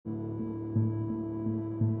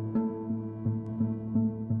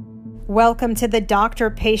Welcome to the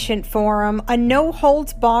Doctor-Patient Forum, a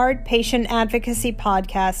no-holds-barred patient advocacy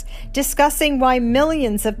podcast discussing why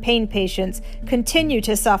millions of pain patients continue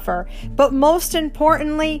to suffer, but most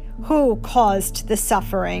importantly, who caused the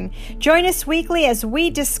suffering. Join us weekly as we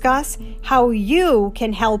discuss how you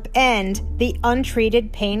can help end the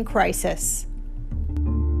untreated pain crisis.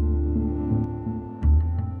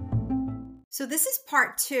 So this is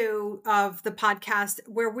part 2 of the podcast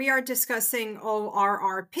where we are discussing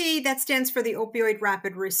ORRP. That stands for the Opioid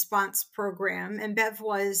Rapid Response Program. And Bev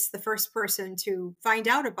was the first person to find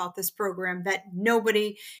out about this program that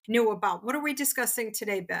nobody knew about. What are we discussing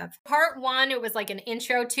today, Bev? Part 1, it was like an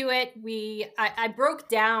intro to it. I broke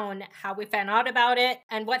down how we found out about it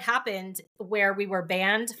and what happened where we were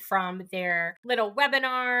banned from their little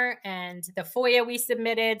webinar and the FOIA we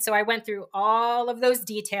submitted. So I went through all of those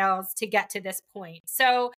details to get to this point.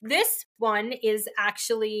 So this one is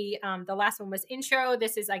actually, the last one was intro.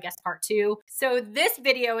 This is, I guess, part 2. So this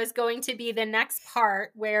video is going to be the next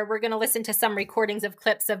part where we're going to listen to some recordings of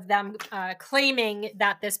clips of them claiming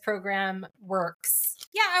that this program works.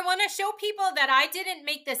 Yeah, I want to show people that I didn't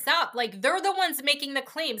make this up. Like, they're the ones making the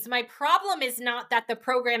claims. My problem is not that the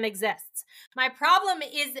program exists. My problem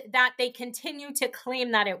is that they continue to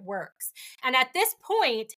claim that it works. And at this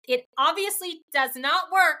point, it obviously does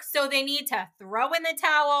not work. So they need to throw in the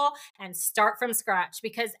towel and start from scratch,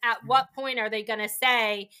 because at what point are they going to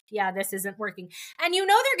say, yeah, this isn't working? And you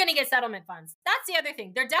know they're going to get settlement funds. That's the other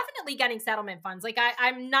thing. They're definitely getting settlement funds. Like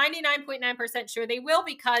I'm 99.9% sure they will,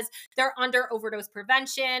 because they're under overdose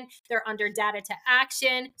prevention. They're under data to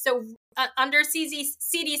action. So under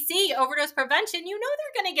CDC overdose prevention, you know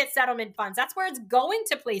they're going to get settlement funds. That's where it's going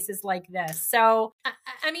to places like this. So,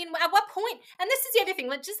 I mean, at what point? And this is the other thing.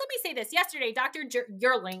 Let me say this. Yesterday, Dr.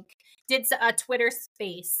 Yerlink did a Twitter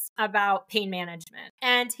space about pain management,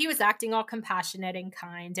 and he was acting all compassionate and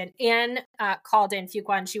kind. And Anne called in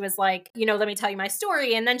Fuqua, and she was like, let me tell you my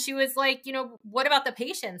story. And then she was like, what about the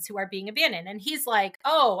patients who are being abandoned? And he's like,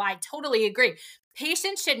 oh, I totally agree.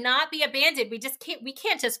 Patients should not be abandoned. We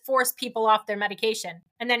can't just force people off their medication.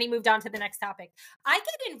 And then he moved on to the next topic. I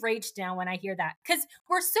get enraged now when I hear that, because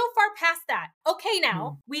we're so far past that. Okay,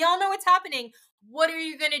 now we all know what's happening. What are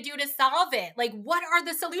you going to do to solve it? Like, what are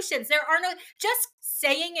the solutions? There are no, just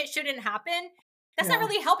saying it shouldn't happen. That's not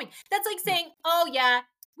really helping. That's like saying, oh yeah,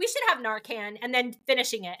 we should have Narcan, and then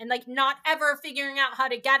finishing it and like not ever figuring out how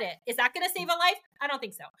to get it. Is that going to save a life? I don't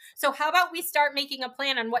think so. So how about we start making a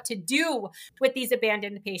plan on what to do with these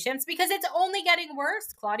abandoned patients? Because it's only getting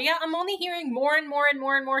worse, Claudia. I'm only hearing more and more and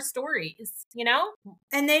more and more stories,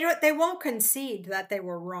 And they won't concede that they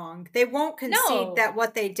were wrong. They won't concede that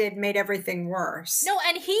what they did made everything worse. No,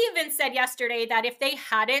 and he even said yesterday that if they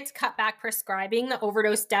hadn't cut back prescribing, the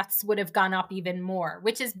overdose deaths would have gone up even more,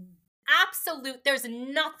 which is absolute. There's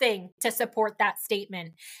nothing to support that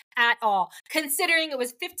statement at all, considering it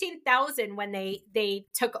was 15,000 when they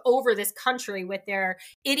took over this country with their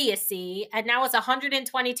idiocy, and now it's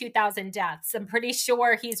 122,000 deaths. I'm pretty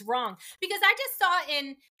sure he's wrong, because I just saw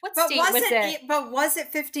in what state was it? But was it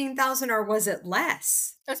 15,000 or was it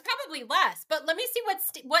less? It was probably less, but let me see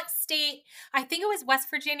what state. I think it was West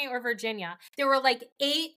Virginia or Virginia. There were like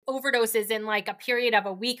 8 overdoses in like a period of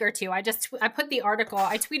a week or two. I put the article.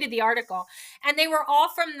 I tweeted the article, and they were all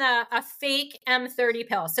from a fake M30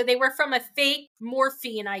 pill. So they were from a fake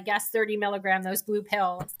morphine, I guess, 30 milligram, those blue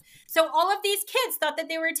pills. So all of these kids thought that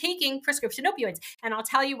they were taking prescription opioids. And I'll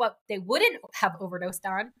tell you what they wouldn't have overdosed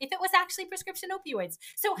on if it was actually prescription opioids.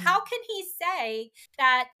 So how can he say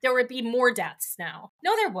that there would be more deaths now?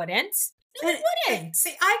 No, there wouldn't. No, there wouldn't.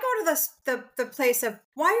 See, I go to the place of,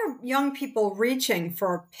 why are young people reaching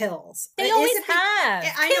for pills? They always have.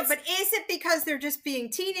 I know, but is it because they're just being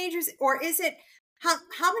teenagers, or is it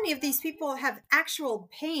how many of these people have actual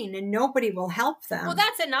pain and nobody will help them? Well,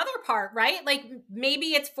 that's another part, right? Like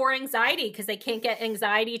maybe it's for anxiety because they can't get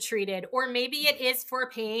anxiety treated, or maybe it is for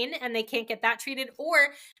pain and they can't get that treated, or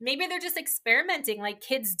maybe they're just experimenting like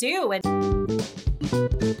kids do. And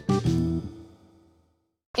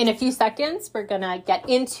in a few seconds, we're going to get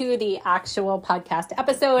into the actual podcast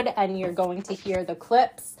episode, and you're going to hear the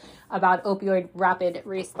clips about Opioid Rapid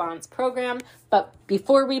Response Program. But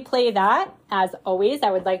before we play that, as always,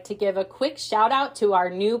 I would like to give a quick shout out to our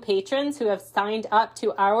new patrons who have signed up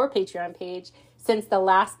to our Patreon page since the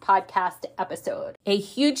last podcast episode. A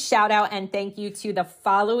huge shout out and thank you to the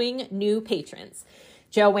following new patrons: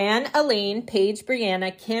 Joanne, Elaine, Paige,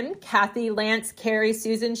 Brianna, Kim, Kathy, Lance, Carrie,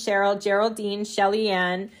 Susan, Cheryl, Geraldine, Shelly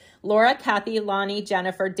Ann, Laura, Kathy, Lonnie,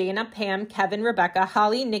 Jennifer, Dana, Pam, Kevin, Rebecca,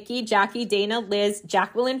 Holly, Nikki, Jackie, Dana, Liz,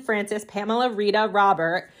 Jacqueline, Francis, Pamela, Rita,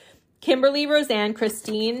 Robert, Kimberly, Roseanne,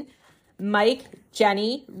 Christine, Mike,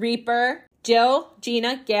 Jenny, Reaper, Jill,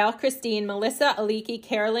 Gina, Gail, Christine, Melissa, Aliki,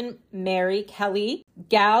 Carolyn, Mary, Kelly,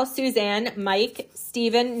 Gal, Suzanne, Mike,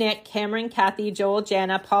 Stephen, Nick, Cameron, Kathy, Joel,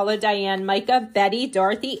 Jana, Paula, Diane, Micah, Betty,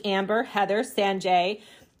 Dorothy, Amber, Heather, Sanjay,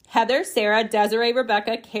 Heather, Sarah, Desiree,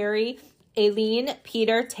 Rebecca, Carrie, Aileen,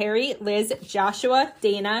 Peter, Terry, Liz, Joshua,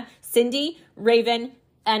 Dana, Cindy, Raven,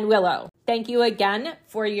 and Willow. Thank you again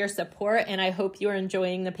for your support, and I hope you're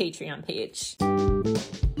enjoying the Patreon page.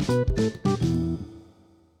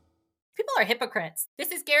 People are hypocrites.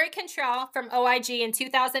 This is Gary Cantrell from OIG in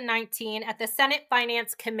 2019 at the Senate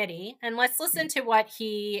Finance Committee, and let's listen to what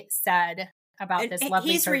he said about this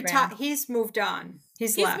lovely program. He's moved on.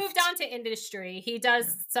 He's moved on to industry. He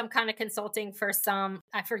does some kind of consulting for some,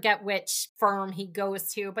 I forget which firm he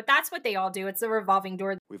goes to, but that's what they all do. It's a revolving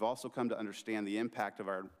door. We've also come to understand the impact of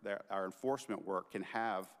our enforcement work can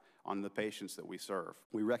have on the patients that we serve.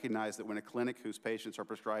 We recognize that when a clinic whose patients are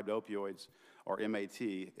prescribed opioids or MAT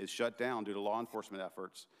is shut down due to law enforcement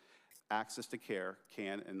efforts, access to care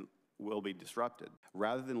can and will be disrupted.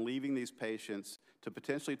 Rather than leaving these patients to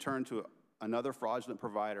potentially turn to another fraudulent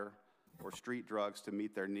provider or street drugs to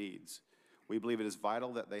meet their needs, we believe it is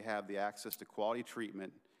vital that they have the access to quality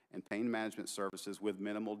treatment and pain management services with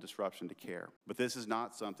minimal disruption to care. But this is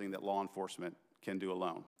not something that law enforcement can do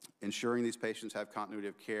alone. Ensuring these patients have continuity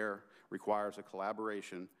of care requires a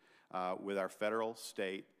collaboration with our federal,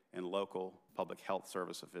 state, and local public health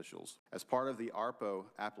service officials. As part of the ARPO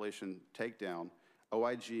Appalachian Takedown,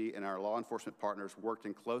 OIG and our law enforcement partners worked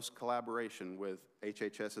in close collaboration with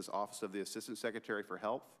HHS's Office of the Assistant Secretary for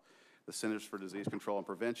Health, the Centers for Disease Control and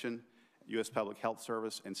Prevention, U.S. Public Health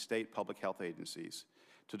Service, and state public health agencies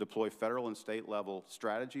to deploy federal and state level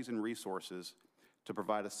strategies and resources to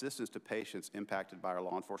provide assistance to patients impacted by our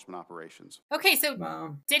law enforcement operations. Okay, so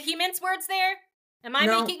Did he mince words there? Am I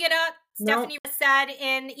making it up? Stephanie said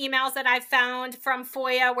in emails that I've found from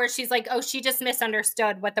FOIA where she's like, oh, she just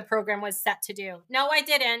misunderstood what the program was set to do. No, I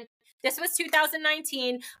didn't. This was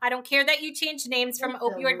 2019. I don't care that you changed names from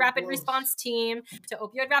Opioid Rapid Response Team to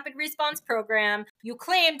Opioid Rapid Response Program. You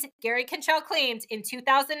claimed, Gary Cantrell claimed in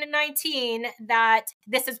 2019 that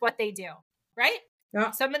this is what they do, right?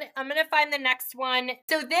 Yeah. So I'm gonna find the next one.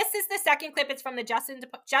 So this is the second clip. It's from the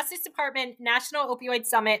Justice Department National Opioid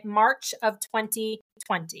Summit, March of 2020.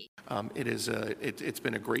 It's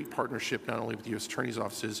been a great partnership, not only with the U.S. Attorney's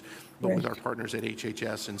offices, but with our partners at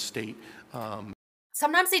HHS and state.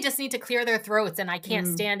 Sometimes they just need to clear their throats, and I can't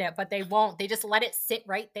stand it, but they won't. They just let it sit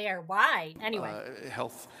right there. Why? Anyway.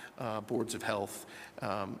 Health, boards of health,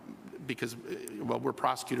 because, well, we're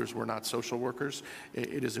prosecutors, we're not social workers.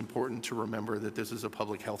 It is important to remember that this is a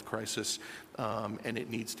public health crisis, and it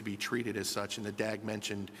needs to be treated as such. And the DAG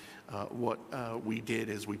mentioned what we did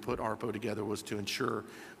as we put ARPO together was to ensure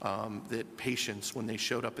that patients, when they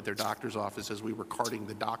showed up at their doctor's office, as we were carting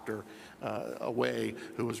the doctor away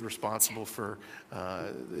who was responsible for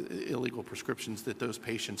illegal prescriptions, that those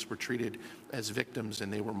patients were treated as victims,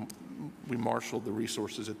 and we marshaled the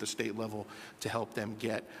resources at the state level to help them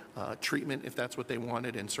get treatment if that's what they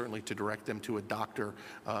wanted, and certainly to direct them to a doctor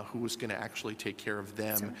who was going to actually take care of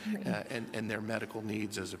them and their medical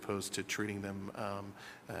needs, as opposed to treating them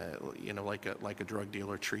like a drug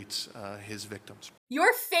dealer treats his victims.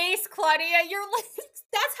 Your face, Claudia, you're like,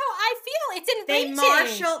 that's how I feel. It's enraging.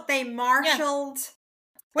 They marshaled. Yeah.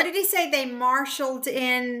 What did he say? They marshaled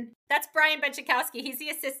in. That's Brian Benchikowski. He's the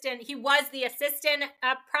assistant. He was the assistant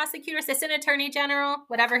prosecutor, assistant attorney general,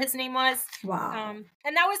 whatever his name was. Wow.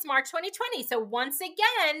 And that was March 2020. So once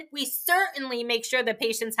again, we certainly make sure the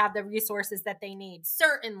patients have the resources that they need.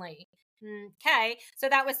 Certainly. Okay. So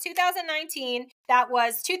that was 2019. That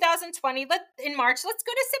was 2020. In March, let's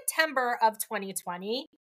go to September of 2020.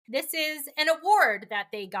 This is an award that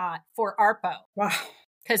they got for ARPO. Wow.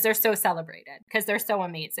 Because they're so celebrated, because they're so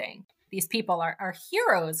amazing. These people are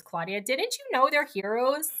heroes, Claudia. Didn't you know they're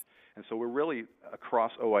heroes? And so we're really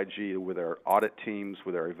across OIG with our audit teams,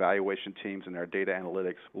 with our evaluation teams, and our data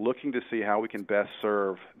analytics, looking to see how we can best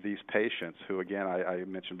serve these patients who, again, I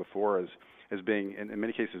mentioned before, as being, in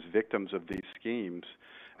many cases, victims of these schemes.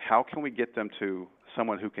 How can we get them to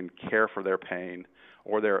someone who can care for their pain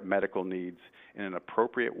or their medical needs in an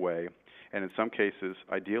appropriate way, and in some cases,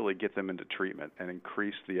 ideally get them into treatment and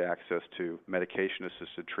increase the access to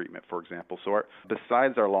medication-assisted treatment, for example. So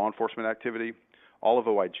besides our law enforcement activity, all of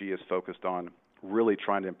OIG is focused on really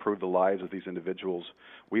trying to improve the lives of these individuals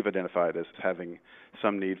we've identified as having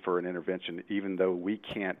some need for an intervention, even though we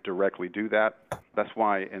can't directly do that. That's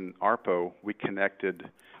why in ARPO, we connected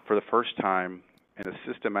for the first time in a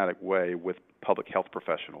systematic way with public health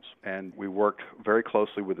professionals. And we work very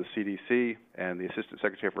closely with the CDC and the Assistant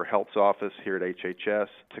Secretary for Health's office here at HHS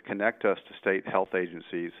to connect us to state health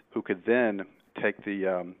agencies who could then take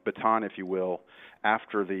the baton, if you will,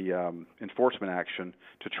 after the enforcement action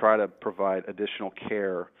to try to provide additional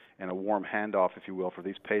care and a warm handoff, if you will, for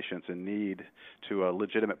these patients in need to a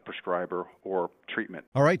legitimate prescriber or treatment.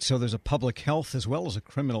 All right, so there's a public health as well as a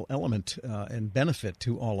criminal element and benefit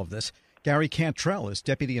to all of this. Gary Cantrell is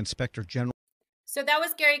Deputy Inspector General. So that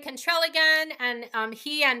was Gary Cantrell again, and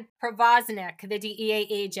he and Pravaznik, the DEA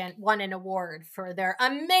agent, won an award for their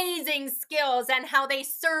amazing skills and how they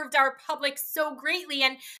served our public so greatly.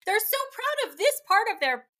 And they're so proud of this part of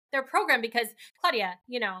their program because, Claudia,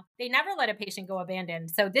 they never let a patient go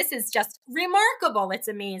abandoned. So this is just remarkable. It's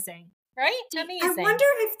amazing. Right? Amazing. I wonder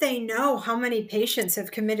if they know how many patients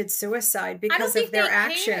have committed suicide because of their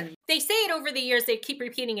action. They say it over the years. They keep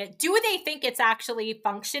repeating it. Do they think it's actually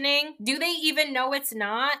functioning? Do they even know it's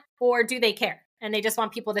not? Or do they care? And they just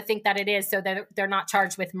want people to think that it is so that they're not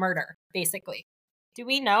charged with murder, basically. Do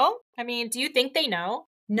we know? I mean, do you think they know?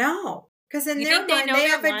 No, because in their mind, they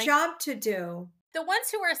have a job to do. The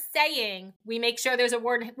ones who are saying, we make sure there's a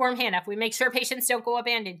warm handoff, we make sure patients don't go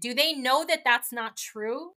abandoned, do they know that that's not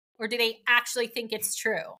true? Or do they actually think it's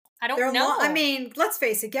true? I don't know. I mean, let's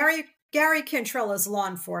face it, Gary Cantrell is law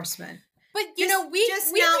enforcement. But, we not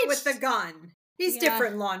reached, with the gun. He's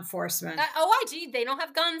different law enforcement. OIG, they don't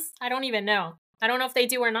have guns. I don't even know. I don't know if they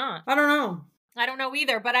do or not. I don't know. I don't know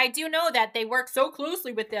either, but I do know that they work so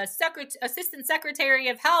closely with the Assistant Secretary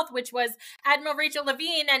of Health, which was Admiral Rachel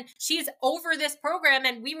Levine, and she's over this program,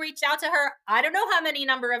 and we reached out to her, I don't know how many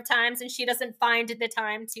number of times, and she doesn't find the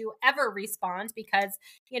time to ever respond because,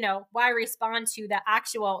 why respond to the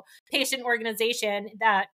actual patient organization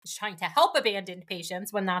that is trying to help abandoned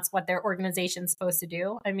patients when that's what their organization's supposed to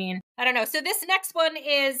do? I mean, I don't know. So this next one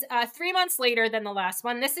is 3 months later than the last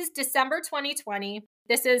one. This is December 2020.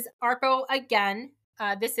 This is ARPO again.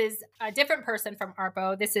 This is a different person from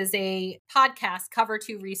ARPO. This is a podcast, Cover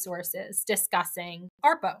 2 Resources, discussing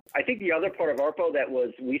ARPO. I think the other part of ARPO that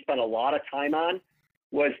we spent a lot of time on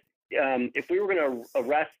was if we were going to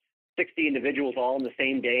arrest 60 individuals all in the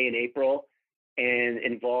same day in April and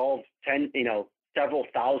involve several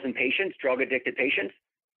thousand patients, drug-addicted patients,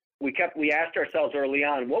 we asked ourselves early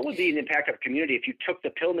on, what would be the impact of community if you took the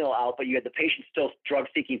pill mill out, but you had the patients still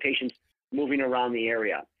drug-seeking patients moving around the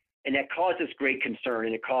area? And that caused us great concern,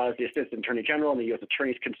 and it caused the Assistant Attorney General and the U.S.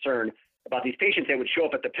 Attorney's concern about these patients that would show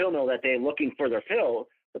up at the pill mill that day looking for their pill,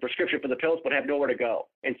 the prescription for the pills, but have nowhere to go.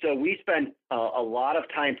 And so we spent a lot of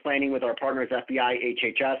time planning with our partners, FBI,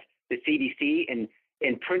 HHS, the CDC,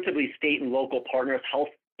 and principally state and local partners, health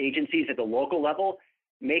agencies at the local level,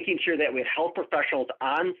 making sure that we had health professionals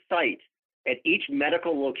on site at each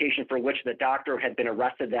medical location for which the doctor had been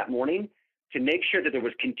arrested that morning to make sure that there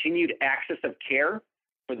was continued access of care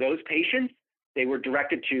for those patients. They were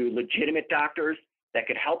directed to legitimate doctors that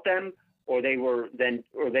could help them, or they were then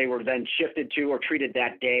shifted to or treated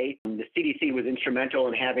that day. The CDC was instrumental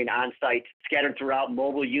in having on-site, scattered throughout,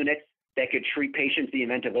 mobile units that could treat patients in the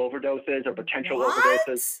event of overdoses or potential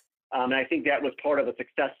overdoses. And I think that was part of a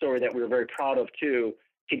success story that we were very proud of too,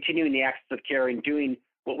 continuing the access of care and doing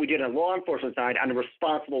what we did on the law enforcement side on a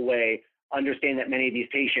responsible way, understanding that many of these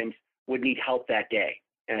patients would need help that day.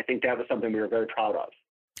 And I think that was something we were very proud of.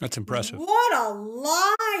 That's impressive. What a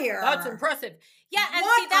liar. That's impressive. Yeah, and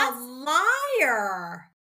what see, that's a liar.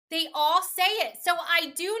 They all say it. So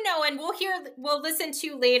I do know, and we'll listen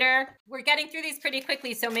to later. We're getting through these pretty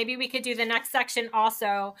quickly, so maybe we could do the next section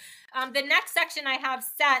also. The next section I have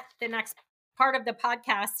set, the next part of the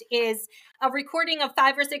podcast, is a recording of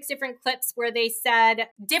 5 or 6 different clips where they said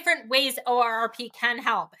different ways ORRP can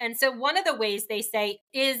help. And so one of the ways they say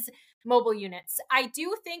is mobile units. I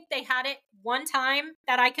do think they had it one time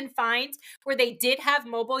that I can find where they did have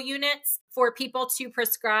mobile units for people to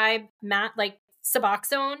prescribe like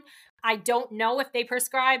Suboxone. I don't know if they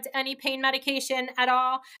prescribed any pain medication at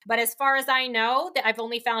all, but as far as I know, I've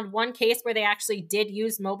only found one case where they actually did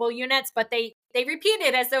use mobile units, but they repeat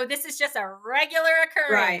it as though this is just a regular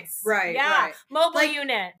occurrence. Right. Mobile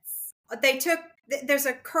units. There's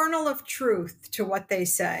a kernel of truth to what they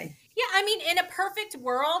say. Yeah, I mean, in a perfect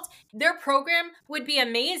world, their program would be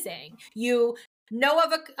amazing. You know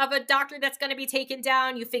of a doctor that's going to be taken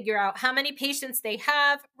down. You figure out how many patients they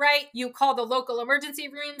have, right? You call the local emergency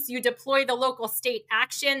rooms. You deploy the local state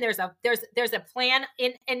action. There's a plan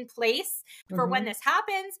in place for when this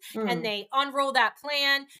happens, and they unroll that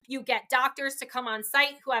plan. You get doctors to come on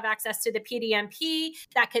site who have access to the PDMP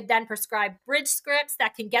that could then prescribe bridge scripts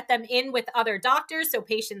that can get them in with other doctors. So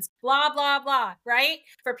patients, blah, blah, blah, right?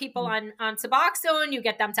 For people on Suboxone, you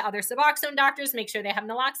get them to other Suboxone doctors, make sure they have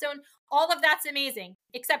naloxone. All of that's amazing,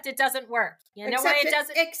 except it doesn't work. You know why it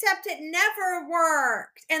doesn't? Except it never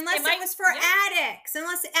worked, unless it was for addicts,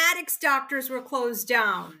 unless addicts doctors were closed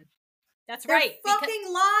down. That's They're right. fucking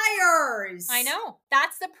liars. I know.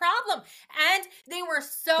 That's the problem. And they were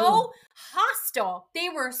so hostile. They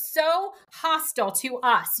were so hostile to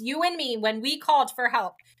us, you and me, when we called for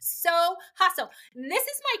help. So hostile. And this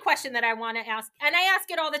is my question that I want to ask. And I ask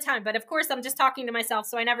it all the time, but of course I'm just talking to myself,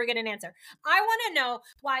 so I never get an answer. I want to know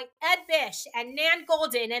why Ed Bish and Nan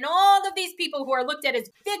Golden and all of these people who are looked at as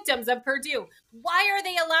victims of Purdue, why are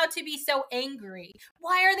they allowed to be so angry?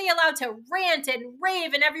 Why are they allowed to rant and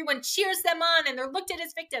rave and everyone cheers them on and they're looked at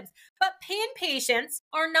as victims? But pain patients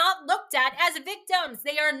are not looked at as victims.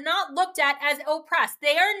 They are not looked at as oppressed.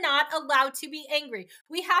 They are not allowed to be angry.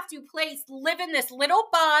 We have to live in this little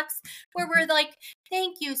box where we're like,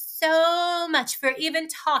 thank you so much for even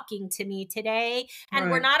talking to me today. And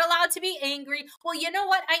we're not allowed to be angry. Well, you know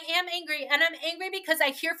what? I am angry. And I'm angry because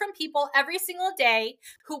I hear from people every single day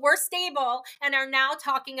who were stable and are now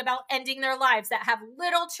talking about ending their lives, that have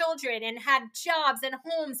little children and had jobs and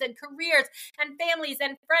homes and careers and families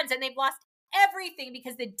and friends, and they've lost everything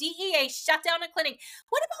because the DEA shut down a clinic.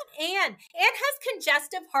 What about Anne? Anne has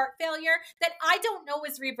congestive heart failure that I don't know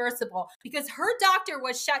is reversible because her doctor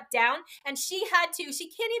was shut down and she's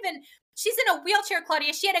in a wheelchair,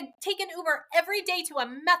 Claudia. She had to take an Uber every day to a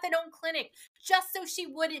methadone clinic just so she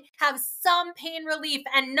would have some pain relief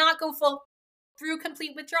and not go through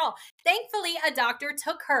complete withdrawal. Thankfully, a doctor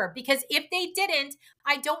took her because if they didn't,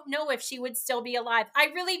 I don't know if she would still be alive. I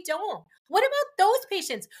really don't. What about those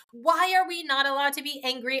patients? Why are we not allowed to be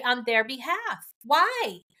angry on their behalf?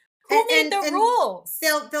 Why? Who made the rules?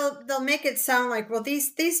 They'll make it sound like, well,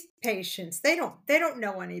 these patients, they don't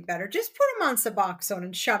know any better. Just put them on Suboxone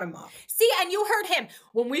and shut them up. See, and you heard him.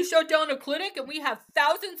 When we shut down a clinic and we have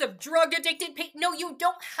thousands of drug-addicted patients. No, you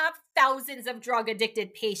don't have thousands of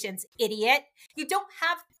drug-addicted patients, idiot. You don't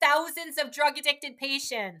have thousands of drug-addicted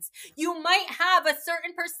patients. You might have a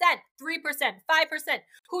certain percent, 3%, 5%,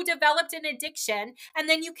 who developed an addiction, and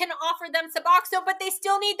then you can offer them Suboxone, but they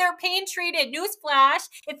still need their pain treated. Newsflash,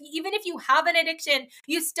 even if you have an addiction,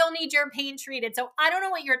 you still need your pain treated. So I don't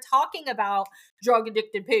know what you're talking about,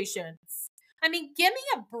 drug-addicted patients. I mean, give me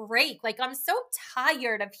a break. Like, I'm so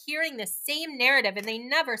tired of hearing the same narrative and they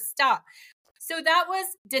never stop. So that was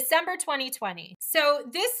December 2020. So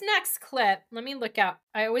this next clip, let me look up.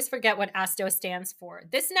 I always forget what ASTO stands for.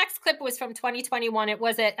 This next clip was from 2021. It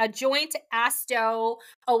was a joint ASTO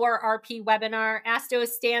ORRP webinar. ASTO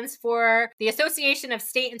stands for the Association of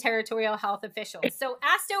State and Territorial Health Officials. So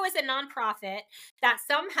ASTO is a nonprofit that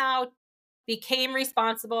somehow became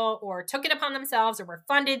responsible or took it upon themselves or were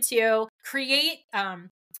funded to create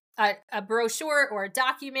a brochure or a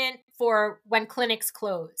document for when clinics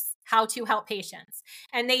close, how to help patients.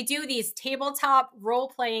 And they do these tabletop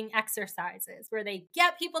role-playing exercises where they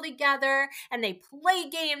get people together and they play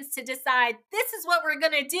games to decide this is what we're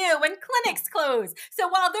going to do when clinics close. So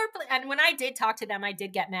while and when I did talk to them, I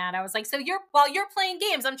did get mad. I was like, so while you're playing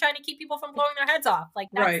games, I'm trying to keep people from blowing their heads off. Like,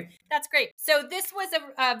 that's great. So this was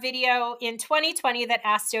a video in 2020 that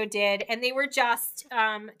ASTO did, and they were just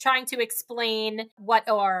trying to explain what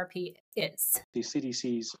ORRP is. The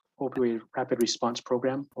CDC's Opioid Rapid Response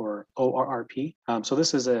Program, or ORRP. So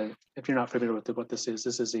this is if you're not familiar with what this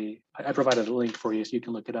is I provided a link for you so you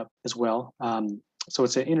can look it up as well. So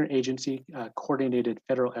it's an interagency coordinated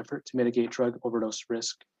federal effort to mitigate drug overdose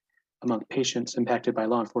risk among patients impacted by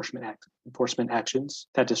law enforcement actions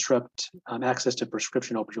that disrupt access to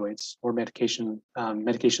prescription opioids or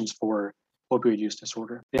medications for opioid use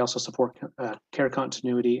disorder. They also support care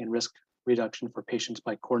continuity and risk reduction for patients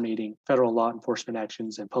by coordinating federal law enforcement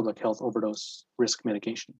actions and public health overdose risk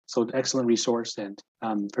mitigation. So an excellent resource and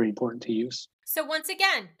very important to use. So once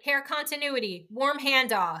again, care continuity, warm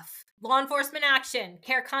handoff, law enforcement action,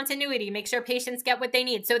 care continuity, make sure patients get what they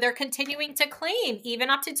need. So they're continuing to claim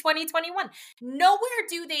even up to 2021. Nowhere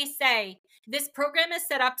do they say this program is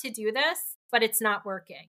set up to do this, but it's not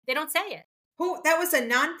working. They don't say it. That was a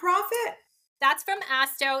nonprofit? That's from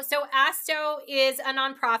ASTO. So ASTO is a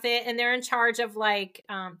nonprofit, and they're in charge of like,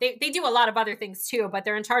 they do a lot of other things too, but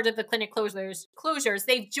they're in charge of the clinic closures.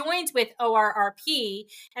 They've joined with ORRP,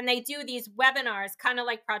 and they do these webinars, kind of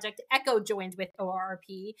like Project Echo joined with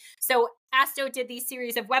ORRP. So ASTO did these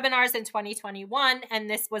series of webinars in 2021, and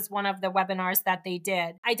this was one of the webinars that they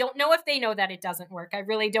did. I don't know if they know that it doesn't work. I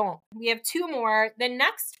really don't. We have two more. The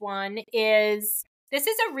next one is, this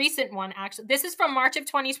is a recent one, actually. This is from March of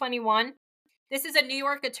 2021. This is a New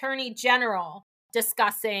York Attorney General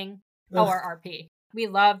discussing ORRP. We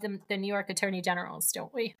love the New York Attorney Generals,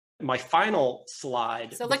 don't we? My final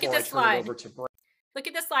slide. So look at this slide. Look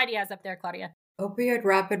at the slide he has up there, Claudia. Opioid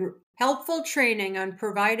rapid helpful training on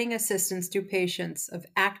providing assistance to patients of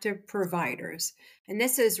active providers. And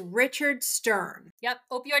this is Richard Stern. Yep.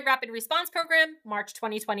 Opioid Rapid Response Program, March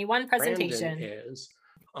 2021 presentation. Brandon is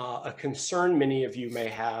a concern many of you may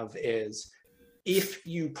have is if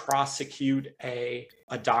you prosecute a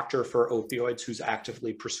doctor for opioids who's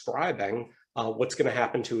actively prescribing, what's going to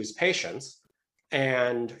happen to his patients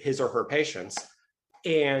and his or her patients.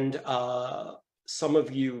 And some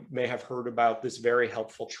of you may have heard about this very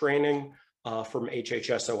helpful training from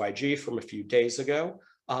HHS-OIG from a few days ago.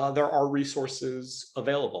 There are resources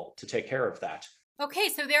available to take care of that. Okay,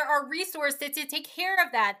 so there are resources to take care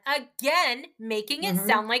of that. Again, making it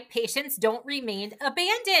sound like patients don't remain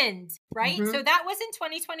abandoned, right? So that was in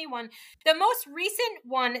 2021. The most recent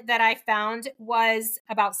one that I found was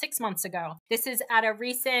about 6 months ago. This is at a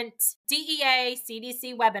recent DEA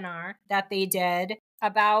CDC webinar that they did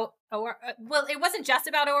about, well, it wasn't just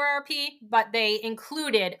about ORRP, but they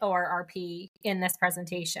included ORRP in this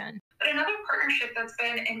presentation. But another partnership that's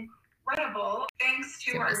been incredible, thanks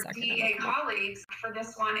to our DEA colleagues for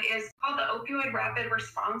this one, is called the Opioid Rapid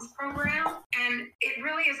Response Program. And it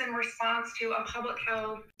really is in response to a public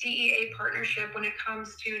health DEA partnership when it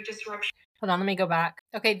comes to disruption. Hold on, let me go back.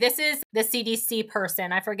 Okay, this is the CDC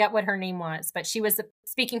person. I forget what her name was, but she was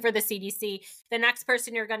speaking for the CDC. The next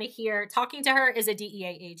person you're going to hear talking to her is a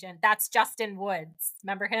DEA agent. That's Justin Woods.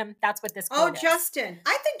 Remember him? That's what this quote is. Justin.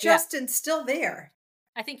 I think Justin's still there.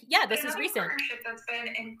 I think, yeah, this is recent. Partnership that's been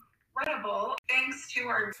incredible, thanks to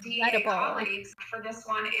our DEA colleagues for this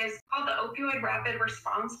one, is called the Opioid Rapid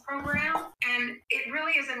Response Program. And it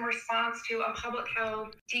really is in response to a public health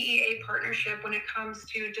DEA partnership when it comes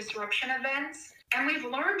to disruption events. And we've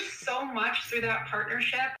learned so much through that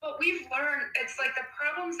partnership. What we've learned, it's like the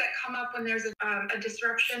problems that come up when there's a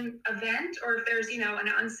disruption event, or if there's,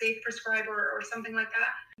 an unsafe prescriber or something like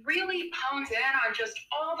that, really hones in on just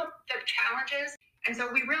all the challenges. And so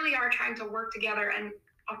we really are trying to work together and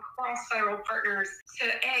across federal partners to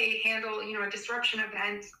handle, a disruption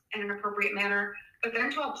event in an appropriate manner, but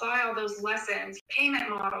then to apply all those lessons, payment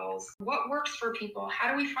models, what works for people,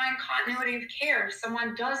 how do we find continuity of care if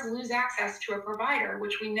someone does lose access to a provider,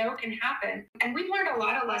 which we know can happen. And we've learned a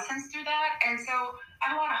lot of lessons through that. And so I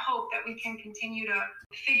have a lot of hope that we can continue to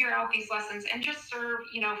figure out these lessons and just serve,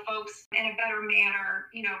 folks in a better manner,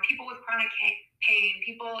 people with chronic pain,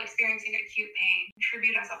 people experiencing acute pain,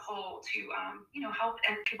 contribute as a whole to, help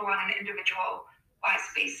people on an individual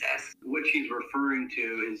basis. What she's referring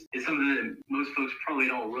to is something that most folks probably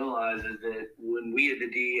don't realize, is that when we at the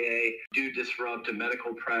DEA do disrupt a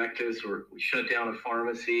medical practice, or we shut down a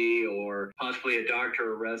pharmacy, or possibly a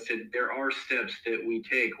doctor arrested, there are steps that we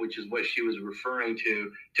take, which is what she was referring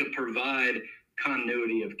to provide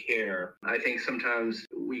continuity of care. I think sometimes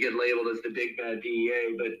we get labeled as the big bad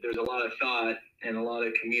DEA, but there's a lot of thought and a lot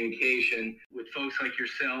of communication with folks like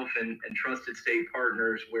yourself and trusted state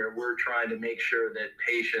partners, where we're trying to make sure that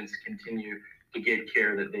patients continue to get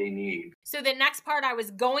care that they need. So the next part I was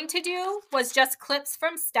going to do was just clips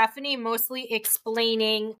from Stephanie, mostly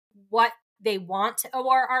explaining what they want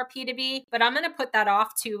ORRP to be, but I'm going to put that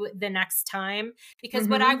off to the next time, because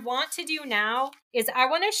what I want to do now is I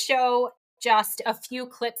want to show just a few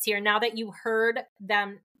clips here, now that you heard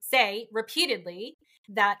them say repeatedly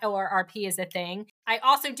that ORRP is a thing. I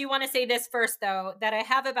also do want to say this first, though, that I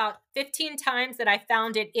have about 15 times that I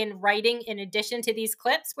found it in writing in addition to these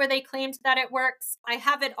clips where they claimed that it works. I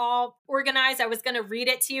have it all organized. I was going to read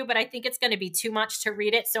it to you, but I think it's going to be too much to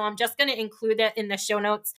read it. So I'm just going to include it in the show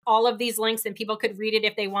notes, all of these links, and people could read it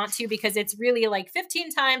if they want to, because it's really like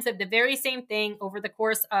 15 times of the very same thing over the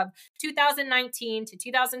course of 2019 to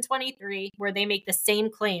 2023, where they make the same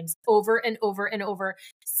claims over and over and over,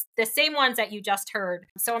 the same ones that you just heard.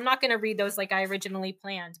 So I'm not going to read those like I originally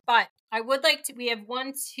planned, but I would like to, we have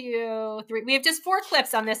 1, 2, 3, we have just 4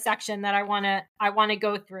 clips on this section that I want to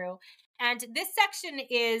go through. And this section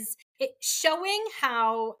is showing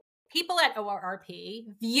how people at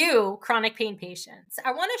ORRP view chronic pain patients.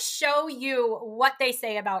 I want to show you what they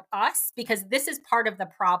say about us, because this is part of the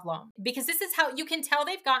problem. Because this is how you can tell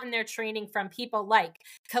they've gotten their training from people like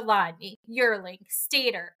Kalani, Yearling,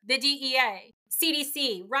 Stater, the DEA,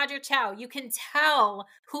 CDC, Roger Chow. You can tell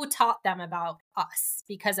who taught them about us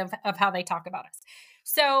because of how they talk about us.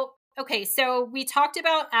 So, okay, so we talked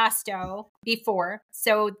about ASTO before.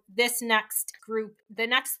 So this next group, the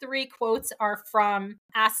next three quotes are from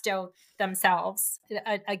ASTO themselves.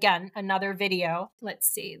 Again, another video. Let's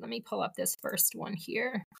see. Let me pull up this first one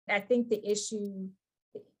here. I think the issue,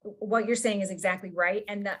 what you're saying is exactly right.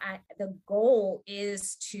 And the goal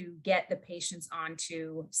is to get the patients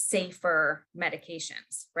onto safer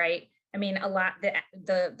medications, right? I mean, a lot,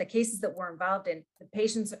 the cases that we're involved in, the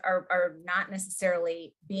patients are not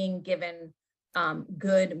necessarily being given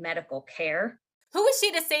good medical care. Who is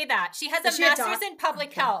she to say that? She has a master's in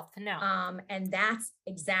public health. No. And that's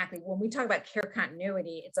exactly, when we talk about care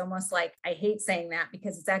continuity, it's almost like, I hate saying that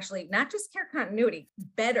because it's actually not just care continuity,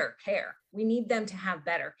 better care. We need them to have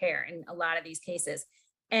better care in a lot of these cases.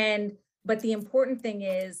 But the important thing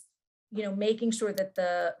is, you know, making sure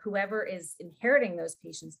that whoever is inheriting those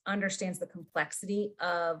patients understands the complexity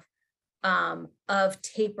of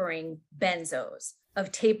tapering benzos,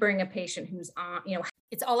 of tapering a patient who's on, you know.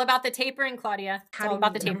 It's all about the tapering, Claudia. It's all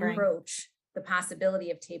about the tapering. Approach the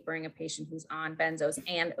possibility of tapering a patient who's on benzos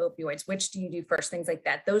and opioids. Which do you do first? Things like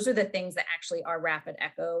that. Those are the things that actually our rapid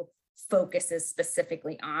echo focuses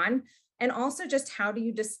specifically on. And also just how do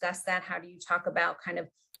you discuss that? How do you talk about kind of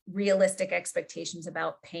realistic expectations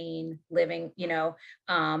about pain, living, you know,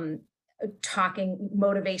 talking,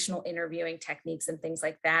 motivational interviewing techniques and things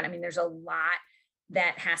like that. I mean, there's a lot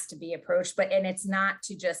that has to be approached, and it's not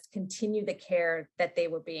to just continue the care that they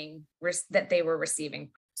were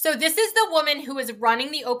receiving. So this is the woman who is running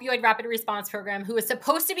the Opioid Rapid Response Program, who is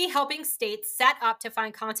supposed to be helping states set up to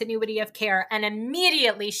find continuity of care. And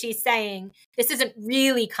immediately she's saying, this isn't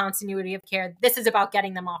really continuity of care. This is about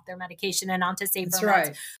getting them off their medication and onto safer meds.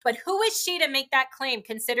 Right. But who is she to make that claim,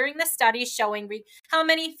 considering the studies showing how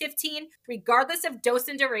many? 15, regardless of dose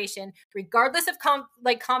and duration, regardless of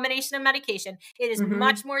combination of medication, it is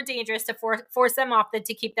much more dangerous to force them off than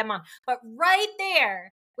to keep them on. But right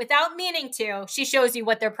there, without meaning to, she shows you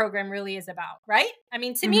what their program really is about, right? I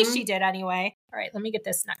mean, to me, she did anyway. All right, let me get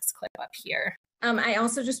this next clip up here. I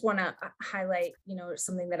also just want to highlight, you know,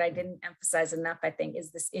 something that I didn't emphasize enough, I think,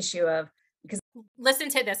 is this issue of, because listen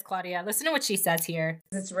to this, Claudia. Listen to what she says here.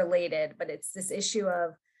 It's related, but it's this issue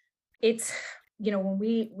of, it's, you know, when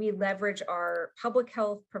we leverage our public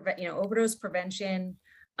health, overdose prevention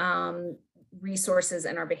resources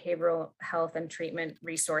and our behavioral health and treatment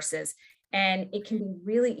resources. And it can be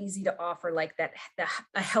really easy to offer like that,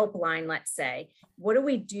 a helpline, let's say. What do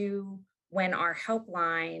we do when our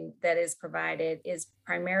helpline that is provided is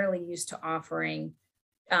primarily used to offering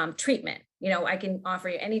treatment? You know, I can offer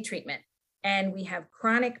you any treatment. And we have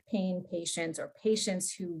chronic pain patients or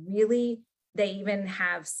patients who really, they even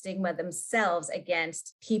have stigma themselves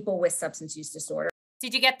against people with substance use disorder.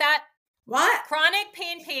 Did you get that? What? Chronic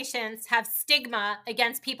pain patients have stigma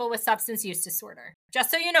against people with substance use disorder.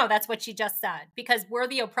 Just so you know, that's what she just said, because we're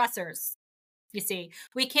the oppressors. You see,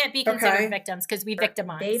 we can't be considered victims because we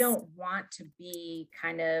victimize. They don't want to be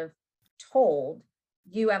kind of told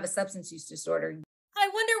you have a substance use disorder. I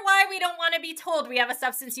wonder why we don't want to be told we have a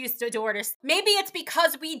substance use disorder. Maybe it's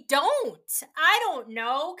because we don't. I don't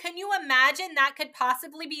know. Can you imagine that could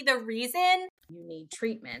possibly be the reason? You need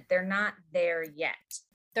treatment. They're not there yet.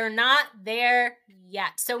 They're not there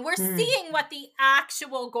yet. So we're seeing what the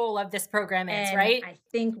actual goal of this program is, right? I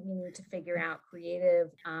think we need to figure out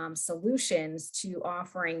creative solutions to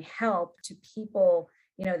offering help to people,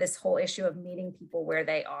 you know, this whole issue of meeting people where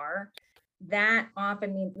they are. That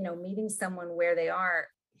often means, you know, meeting someone where they are,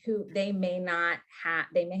 who they may not have,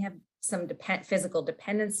 they may have some physical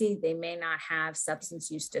dependency. They may not have substance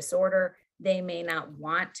use disorder. They may not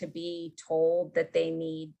want to be told that they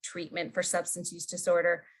need treatment for substance use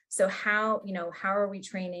disorder. So how are we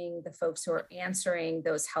training the folks who are answering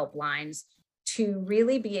those helplines to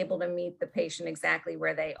really be able to meet the patient exactly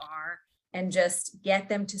where they are and just get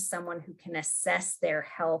them to someone who can assess their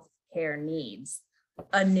health care needs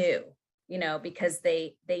anew, you know, because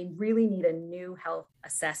they really need a new health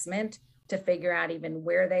assessment to figure out even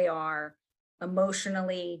where they are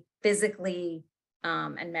emotionally, physically,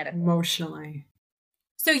 and medically. Emotionally.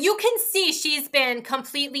 So you can see she's been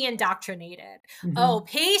completely indoctrinated. Oh,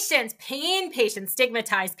 patients, pain patients,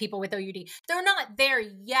 stigmatize people with OUD. They're not there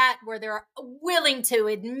yet where they're willing to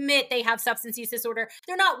admit they have substance use disorder.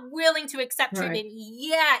 They're not willing to accept treatment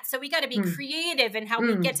yet. So we got to be creative in how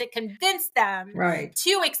we get to convince them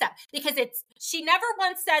to accept, because she never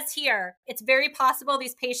once says here, it's very possible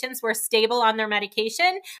these patients were stable on their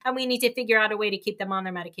medication and we need to figure out a way to keep them on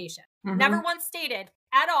their medication. Never once stated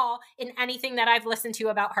at all in anything that I've listened to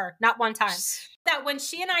about her. Not one time. That when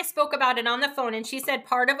she and I spoke about it on the phone, and she said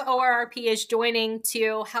part of ORRP is joining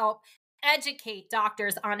to help educate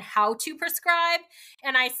doctors on how to prescribe.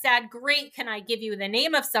 And I said, great, can I give you the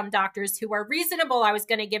name of some doctors who are reasonable? I was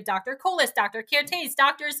going to give Dr. Colas, Dr. Kertes,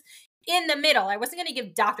 doctors in the middle. I wasn't going to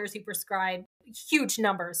give doctors who prescribe huge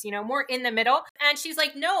numbers, more in the middle. And she's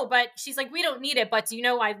like, no, but she's like, we don't need it. But do you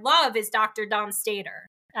know I love is Dr. Don Stater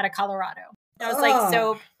out of Colorado. I was like,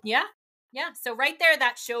 so yeah. So right there,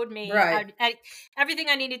 that showed me everything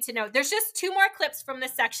I needed to know. There's just 2 more clips from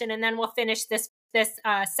this section, and then we'll finish this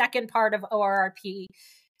second part of ORRP.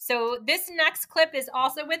 So this next clip is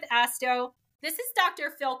also with ASTO. This is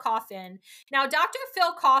Dr. Phil Coffin. Now, Dr.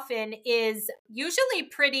 Phil Coffin is usually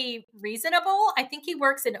pretty reasonable. I think he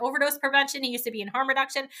works in overdose prevention. He used to be in harm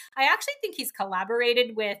reduction. I actually think he's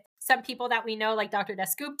collaborated with some people that we know, like Dr.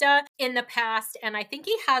 Dasgupta in the past. And I think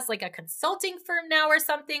he has like a consulting firm now or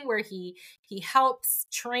something where he helps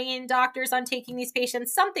train doctors on taking these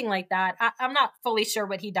patients, something like that. I'm not fully sure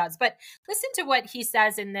what he does, but listen to what he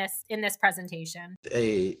says in this presentation.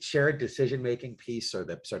 A shared decision-making piece, or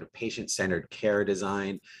the sort of patient-centered care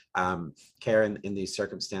design, care in these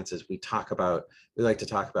circumstances, we like to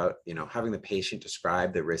talk about, having the patient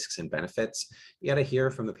describe the risks and benefits. You got to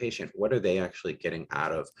hear from the patient, what are they actually getting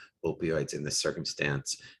out of opioids in this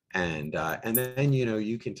circumstance? And then,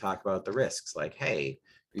 you can talk about the risks, like, hey,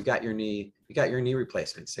 you got your knee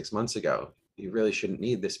replacement 6 months ago. You really shouldn't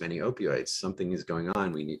need this many opioids. Something is going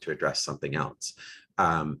on. We need to address something else.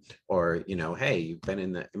 Or, hey, you've been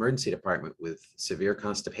in the emergency department with severe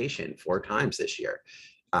constipation 4 times this year.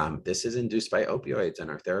 This is induced by opioids, and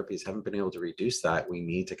our therapies haven't been able to reduce that. We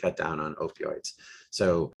need to cut down on opioids.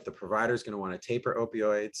 So the provider is going to want to taper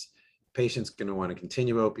opioids. Patient's going to want to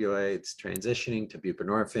continue opioids. Transitioning to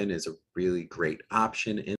buprenorphine is a really great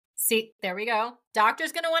option. See, there we go.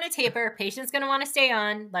 Doctor's going to want to taper. Patient's going to want to stay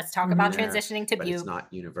on. Let's talk about transitioning to but it's not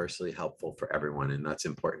universally helpful for everyone, and that's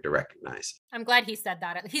important to recognize. I'm glad he said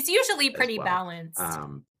that. He's usually pretty balanced.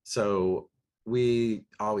 So we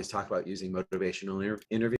always talk about using motivational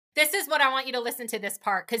interviews. This is what I want you to listen to, this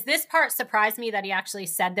part, because this part surprised me that he actually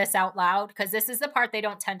said this out loud, because this is the part they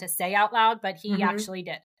don't tend to say out loud, but he actually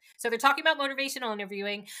did. So they're talking about motivational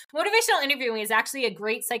interviewing. Motivational interviewing is actually a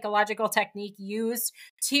great psychological technique used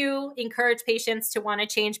to encourage patients to want to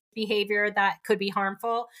change behavior that could be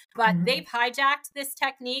harmful. But they've hijacked this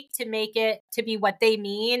technique to make it to be what they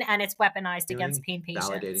mean, and it's weaponized against pain patients.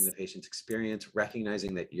 Validating the patient's experience,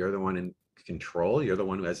 recognizing that you're the one in control. You're the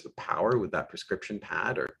one who has the power with that prescription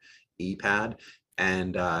pad or e-pad.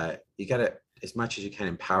 And you got to, as much as you can,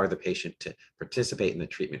 empower the patient to participate in the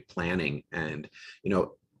treatment planning. And,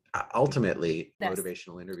 ultimately,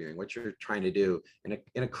 motivational interviewing, what you're trying to do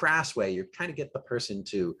in a crass way, you're trying to get the person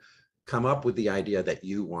to come up with the idea that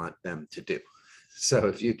you want them to do. So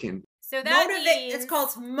if you can. So that it's called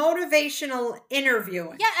motivational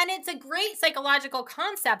interviewing. Yeah, and it's a great psychological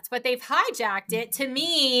concept, but they've hijacked it to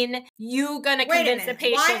mean you gonna convince the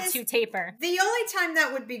patient to taper. The only time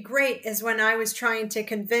that would be great is when I was trying to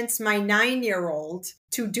convince my 9-year-old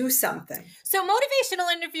to do something. So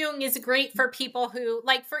motivational interviewing is great for people who,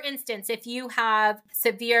 like, for instance, if you have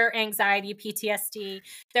severe anxiety, PTSD,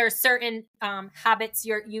 there are certain habits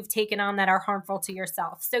you've taken on that are harmful to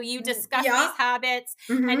yourself. So you discuss these habits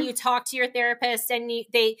and you talk to your therapist, and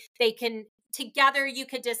they can together you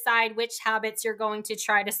could decide which habits you're going to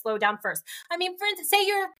try to slow down first. I mean, for instance, say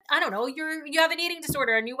you have an eating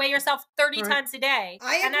disorder and you weigh yourself 30 times a day,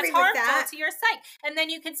 and that's harmful to your psyche. And then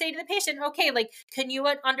you can say to the patient, okay, like, can you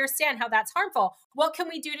understand how that's harmful? What can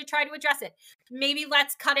we do to try to address it? Maybe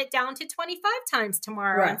let's cut it down to 25 times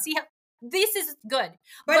tomorrow and see how. This is good.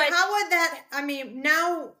 But how would that,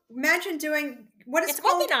 now imagine doing, what is it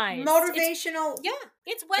called? Weaponized. Motivational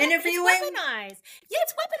it's interviewing? It's weaponized. Yeah,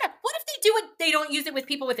 it's weaponized. What if they do it? They don't use it with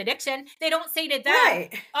people with addiction. They don't say to them,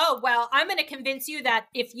 oh, well, I'm going to convince you that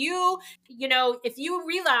if you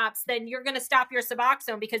relapse, then you're going to stop your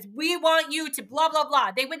Suboxone because we want you to blah, blah,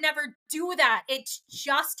 blah. They would never do that. It's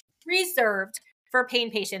just reserved for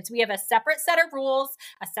pain patients. We have a separate set of rules,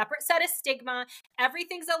 a separate set of stigma.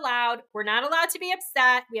 Everything's allowed. We're not allowed to be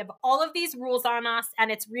upset. We have all of these rules on us,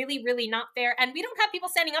 and it's really, really not fair. And we don't have people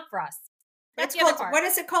standing up for us. That's the other called, part. what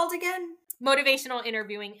is it called again? Motivational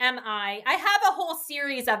interviewing, MI. I have a whole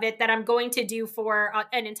series of it that I'm going to do for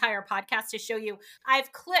an entire podcast to show you. I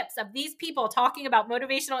have clips of these people talking about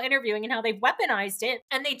motivational interviewing and how they've weaponized it,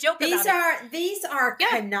 and they joke about it. These are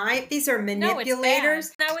these are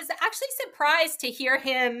manipulators. No, and I was actually surprised to hear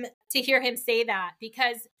him say that,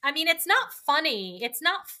 because I mean, it's not funny. It's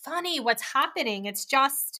not funny what's happening. It's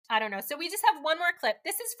just, I don't know. So we just have one more clip.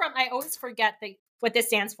 This is from, I always forget what this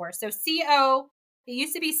stands for. So it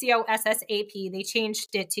used to be COSSAP. They changed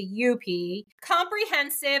it to UP.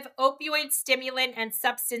 Comprehensive Opioid Stimulant and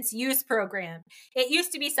Substance Use Program. It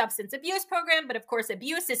used to be Substance Abuse Program, but of course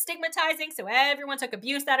abuse is stigmatizing, so everyone took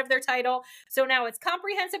abuse out of their title. So now it's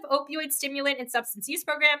Comprehensive Opioid Stimulant and Substance Use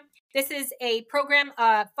Program. This is a program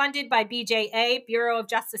funded by BJA, Bureau of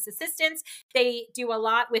Justice Assistance. They do a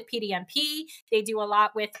lot with PDMP. They do a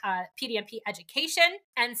lot with PDMP education.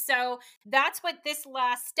 And so that's what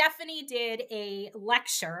Stephanie did a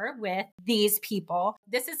lecture with these people.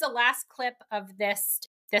 This is the last clip of this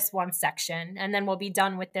one section, and then we'll be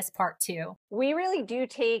done with this part too. We really do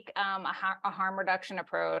take a harm reduction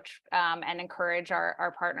approach and encourage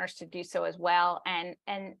our partners to do so as well. And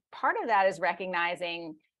part of that is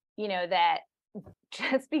recognizing, that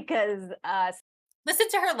just because listen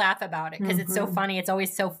to her laugh about it, because it's so funny. It's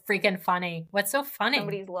always so freaking funny. What's so funny?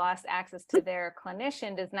 Somebody's lost access to their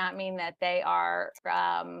clinician does not mean that they are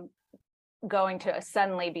going to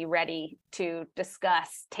suddenly be ready to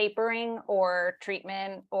discuss tapering or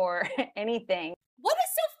treatment or anything. What is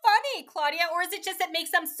so funny, Claudia? Or is it just that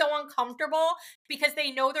makes them so uncomfortable because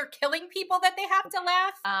they know they're killing people that they have to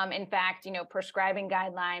laugh? In fact, prescribing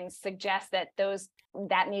guidelines suggest that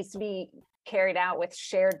that needs to be carried out with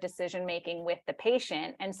shared decision making with the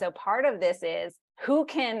patient. And so part of this is who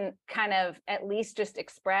can kind of at least just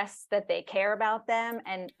express that they care about them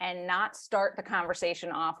and not start the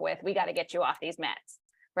conversation off with, we got to get you off these meds,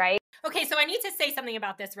 right? Okay, so I need to say something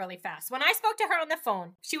about this really fast. When I spoke to her on the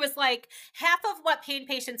phone, she was like, half of what pain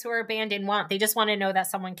patients who are abandoned want, they just want to know that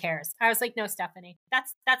someone cares. I was like, no, Stephanie,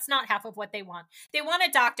 that's not half of what they want. They want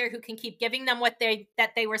a doctor who can keep giving them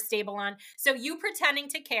that they were stable on. So you pretending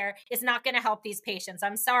to care is not going to help these patients.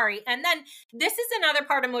 I'm sorry. And then this is another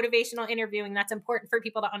part of motivational interviewing that's important for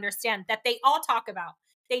people to understand, that they all talk about.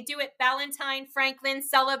 They do it, Ballantyne, Franklin,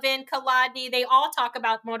 Sullivan, Kolodny. They all talk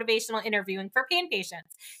about motivational interviewing for pain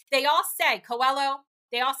patients. They all say, Coelho,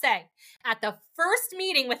 they all say, at the first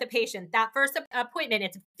meeting with a patient, that first appointment,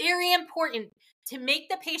 it's very important to make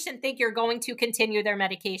the patient think you're going to continue their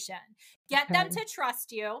medication. Get them to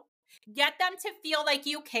trust you. Get them to feel like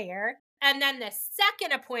you care. And then the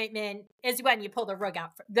second appointment is when you pull the rug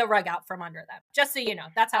out from under them. Just so you know,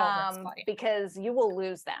 that's how it works, Claudia. Because you will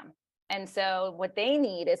lose them. And so what they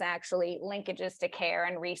need is actually linkages to care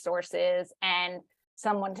and resources and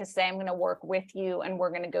someone to say, I'm going to work with you and we're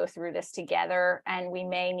going to go through this together. And we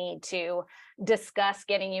may need to discuss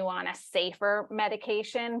getting you on a safer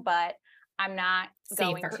medication, but I'm not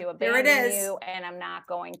going to abandon you and I'm not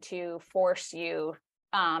going to force you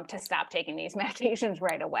to stop taking these medications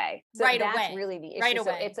right away. So that's really the issue.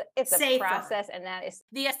 So it's a process, and that is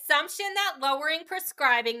the assumption that lowering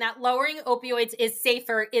prescribing, that lowering opioids is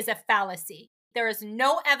safer is a fallacy. There is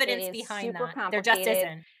no evidence behind that. There just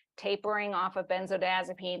isn't. Tapering off of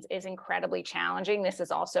benzodiazepines is incredibly challenging. This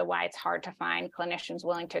is also why it's hard to find clinicians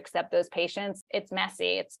willing to accept those patients. It's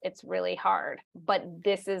messy. It's really hard. But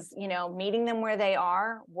this is, meeting them where they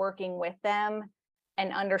are, working with them,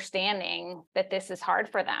 and understanding that this is hard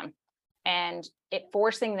for them, and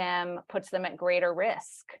forcing them puts them at greater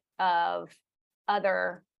risk of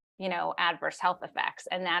other, adverse health effects.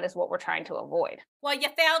 And that is what we're trying to avoid. Well, you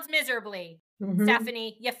failed miserably,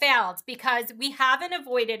 Stephanie. You failed because we haven't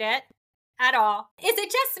avoided it at all. Is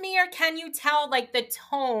it just me, or can you tell the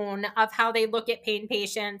tone of how they look at pain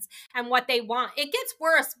patients and what they want? It gets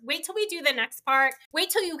worse. Wait till we do the next part. Wait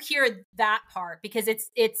till you hear that part, because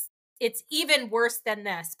it's even worse than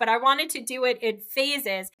this, but I wanted to do it in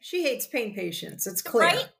phases. She hates pain patients. It's clear.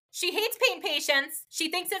 Right? She hates pain patients. She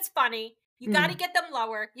thinks it's funny. You got to get them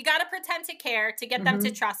lower. You got to pretend to care to get them to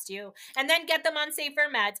trust you, and then get them on safer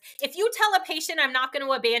meds. If you tell a patient, I'm not going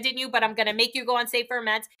to abandon you, but I'm going to make you go on safer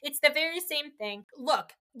meds, it's the very same thing.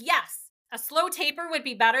 Look, yes, a slow taper would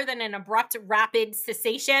be better than an abrupt, rapid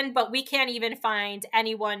cessation, but we can't even find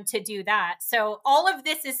anyone to do that. So all of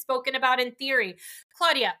this is spoken about in theory.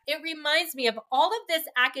 Claudia, it reminds me of all of this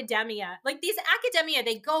academia. These academia,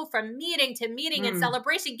 they go from meeting to meeting and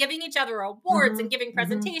celebration, giving each other awards and giving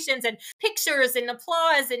presentations and pictures and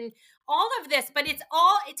applause and all of this. But it's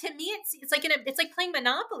all, to me, it's like playing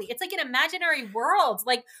Monopoly. It's like an imaginary world.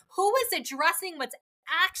 Who is addressing what's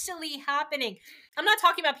actually happening? I'm not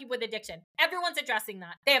talking about people with addiction. Everyone's addressing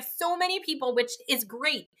that. They have so many people, which is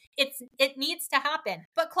great. It needs to happen.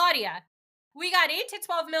 But Claudia, we got 8 to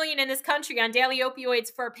 12 million in this country on daily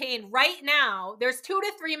opioids for pain. Right now, there's 2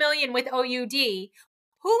 to 3 million with OUD.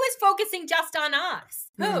 Who is focusing just on us?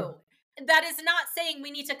 Who? That is not saying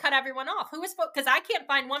we need to cut everyone off. Who is, because I can't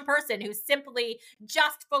find one person who's simply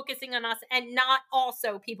just focusing on us and not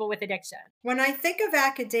also people with addiction. When I think of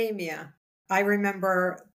academia, I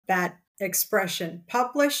remember that expression,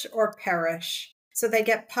 publish or perish. So they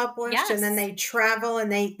get published and then they travel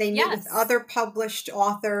and they meet with other published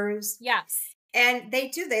authors. Yes. And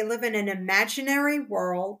they live in an imaginary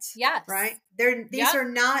world. Yes. Right?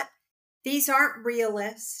 These aren't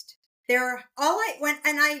realist. I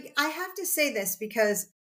have to say this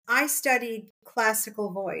because I studied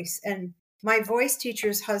classical voice, and my voice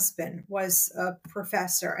teacher's husband was a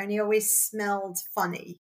professor, and he always smelled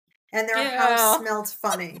funny, and their house smelled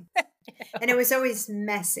funny. And it was always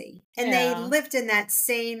messy. And they lived in that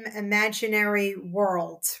same imaginary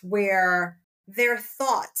world where their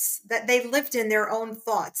thoughts, that they lived in their own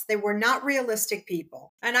thoughts. They were not realistic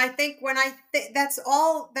people. And I think that's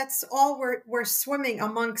all we're swimming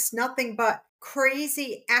amongst, nothing but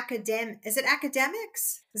crazy is it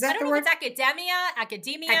academics? Is that I don't know word? If it's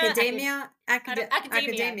academia.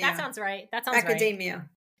 That sounds right. Academia.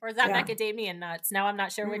 Or is that macadamia nuts? Now I'm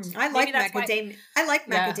not sure which. I like macadamia. I like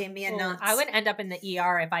macadamia nuts. I would end up in the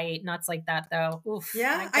ER if I ate nuts like that, though. Oof,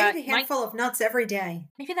 yeah, I eat a handful of nuts every day.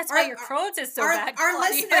 Maybe that's why your Crohn's is so bad.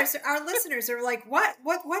 Our listeners are like, what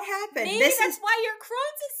happened? Maybe that's why your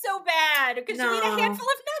Crohn's is so bad, because you eat a handful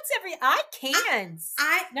of nuts every. I can't.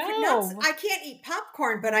 Nuts. I can't eat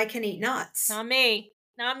popcorn, but I can eat nuts. Not me.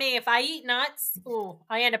 If I eat nuts,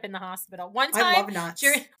 I end up in the hospital. One time, I love nuts.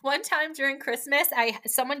 One time during Christmas,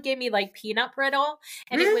 someone gave me like peanut brittle,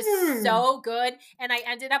 and it was so good. And I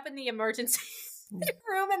ended up in the emergency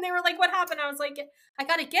room, and they were like, "What happened?" I was like, "I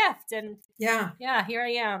got a gift," and yeah, here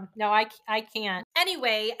I am. No, I can't.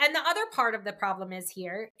 Anyway, and the other part of the problem is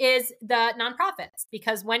the nonprofits,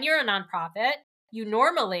 because when you're a nonprofit, you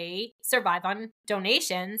normally survive on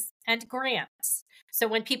donations and grants. So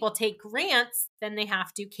when people take grants, then they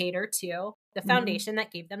have to cater to the foundation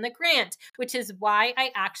that gave them the grant, which is why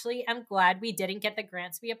I actually am glad we didn't get the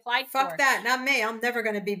grants we applied for. Fuck that, not me. I'm never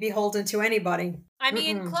going to be beholden to anybody. I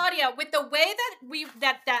mean, Claudia, with the way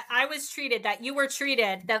that I was treated, that you were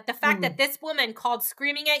treated, the fact that this woman called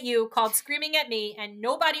screaming at you, called screaming at me, and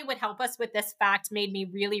nobody would help us with this fact made me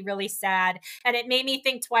really, really sad. And it made me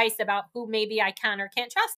think twice about who maybe I can or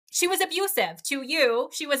can't trust. She was abusive to you.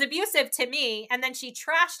 She was abusive to me. And then she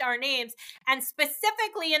trashed our names. And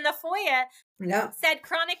specifically in the foyer, said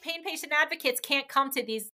chronic pain patient advocates can't come to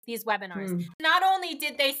these webinars. Not only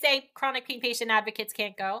did they say chronic pain patient advocates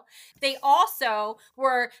can't go, they also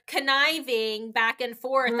were conniving back and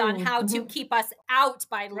forth on how to keep us out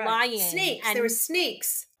by lying. Sneaks. There were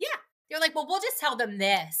sneaks. Yeah. They're like, well, we'll just tell them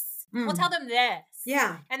this. We'll tell them this.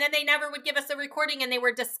 Yeah. And then they never would give us the recording, and they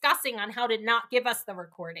were discussing on how to not give us the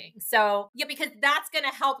recording. So, yeah, because that's going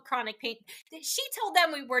to help chronic pain. She told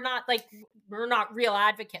them we're not real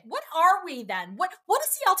advocate. What are we then? What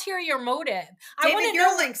is the ulterior motive? David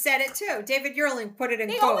Yerling said it too. David Yerling put it in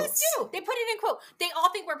quotes. They always do. They put it in quote. They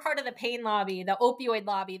all think we're part of the pain lobby, the opioid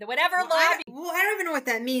lobby, the whatever lobby. I don't even know what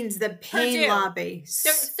that means, the pain lobby.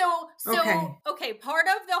 Okay, part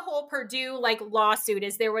of the whole Purdue lawsuit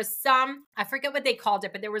is there was I forget what they called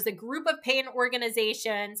it, but there was a group of pain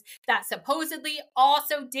organizations that supposedly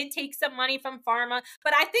also did take some money from pharma,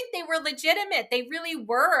 but I think they were legitimate. They really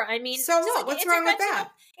were. I mean, so what? What's wrong with that?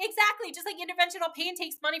 Exactly. Just like interventional pain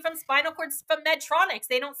takes money from spinal cords, from Medtronics.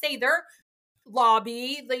 They don't say they're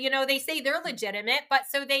lobby, they say they're legitimate, but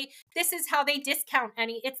this is how they discount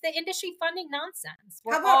it's the industry funding nonsense.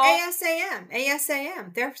 How about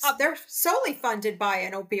ASAM? They're solely funded by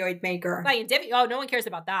an opioid maker. By Indivior. Oh, no one cares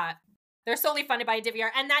about that. They're solely funded by Indivior.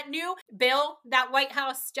 And that new bill that White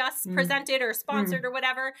House just presented or sponsored or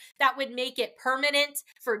whatever, that would make it permanent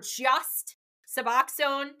for just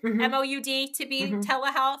Suboxone, MOUD to be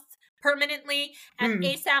telehealth permanently. And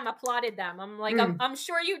ASAM applauded them. I'm like, I'm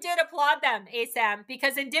sure you did applaud them, ASAM,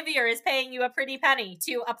 because Indivior is paying you a pretty penny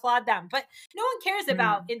to applaud them. But no one cares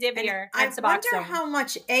about Indivior and Suboxone. I wonder how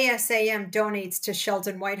much ASAM donates to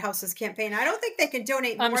Sheldon Whitehouse's campaign. I don't think they can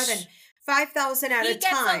donate more than $5,000 at a time. He gets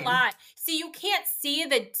a lot. See, you can't see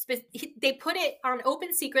they put it on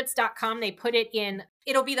opensecrets.com. They put it in,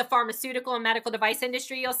 it'll be the pharmaceutical and medical device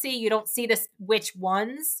industry. You'll see, you don't see this, which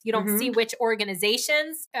ones, you don't see which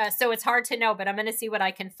organizations. So it's hard to know, but I'm going to see what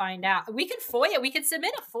I can find out. We can FOIA, we can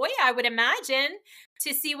submit a FOIA, I would imagine,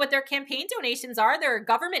 to see what their campaign donations are. They're a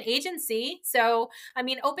government agency. So, I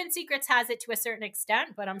mean, Open Secrets has it to a certain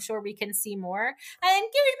extent, but I'm sure we can see more. And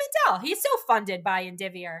Gary Mendel, he's so funded by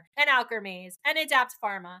Indivior and Alkermes and Adapt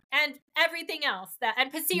Pharma and everything else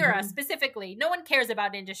and Pacira specifically. No one cares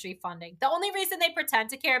about industry funding. The only reason they pretend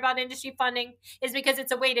to care about industry funding is because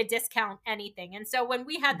it's a way to discount anything. And so when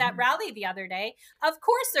we had that rally the other day, of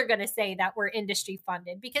course they're going to say that we're industry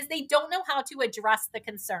funded because they don't know how to address the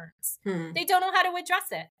concerns. They don't know how to address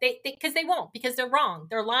it. Because they won't, because they're wrong.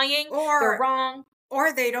 They're lying. They're wrong.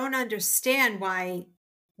 Or they don't understand why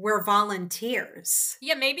we're volunteers.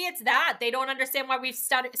 Yeah, maybe it's that. They don't understand why we've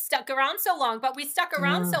stuck around so long, but we stuck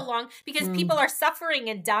around so long because people are suffering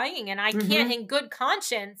and dying, and I can't in good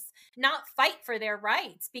conscience not fight for their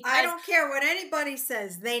rights. Because I don't care what anybody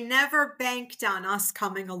says. They never banked on us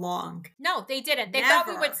coming along. No, they didn't. They thought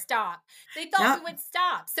we would stop. They thought we would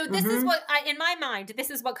stop. So this is what, in my mind, this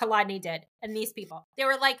is what Kolodny did and these people. They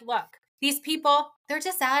were like, look, these people, they're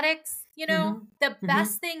just addicts. You know, the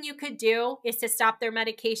best thing you could do is to stop their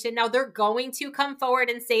medication. Now, they're going to come forward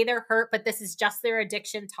and say they're hurt, but this is just their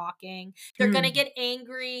addiction talking. They're going to get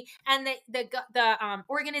angry. And the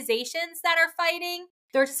organizations that are fighting,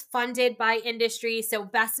 they're just funded by industry. So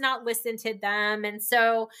best not listen to them. And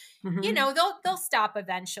so, you know, they'll stop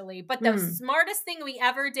eventually. But the smartest thing we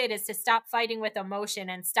ever did is to stop fighting with emotion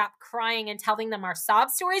and stop crying and telling them our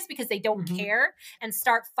sob stories because they don't care, and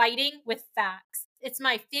start fighting with facts. It's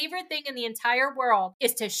my favorite thing in the entire world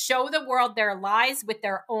is to show the world their lies with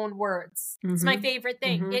their own words. It's my favorite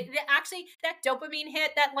thing. It actually, that dopamine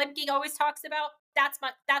hit that Lemke always talks about, that's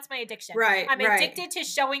my addiction. Right. I'm addicted to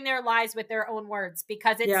showing their lies with their own words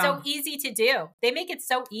because it's so easy to do. They make it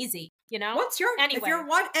so easy, you know? What's your, anyway.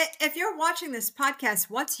 if you're watching this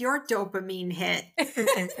podcast, what's your dopamine hit? That's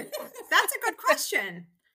a good question.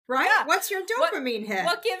 Right? Yeah. What's your dopamine hit?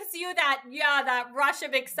 What gives you that rush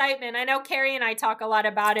of excitement? I know Carrie and I talk a lot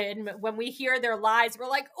about it. And when we hear their lies, we're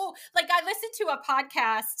like, oh, like I listened to a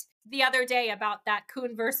podcast the other day about that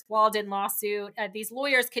Kuhn versus Walden lawsuit. These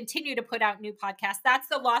lawyers continue to put out new podcasts. That's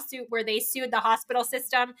the lawsuit where they sued the hospital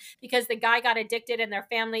system because the guy got addicted and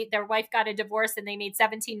their wife got a divorce and they made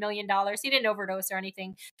 $17 million. He didn't overdose or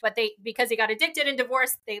anything, but because he got addicted and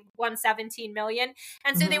divorced, they won $17 million.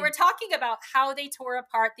 And so they were talking about how they tore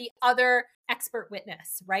apart the other expert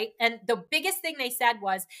witness, right? And the biggest thing they said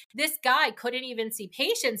was this guy couldn't even see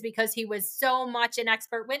patients because he was so much an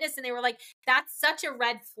expert witness. And they were like, that's such a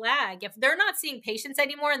red flag. If they're not seeing patients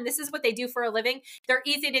anymore, and this is what they do for a living, they're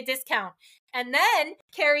easy to discount. And then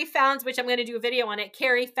Carrie found, which I'm going to do a video on it,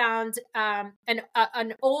 Carrie found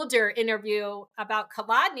an older interview about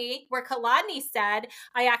Kolodny, where Kolodny said,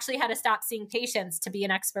 I actually had to stop seeing patients to be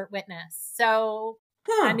an expert witness. So,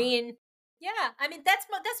 I mean, yeah, I mean, that's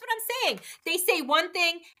what I'm saying. They say one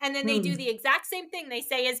thing and then they do the exact same thing they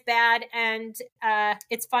say is bad, and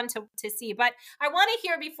it's fun to see. But I want to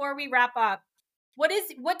hear, before we wrap up, what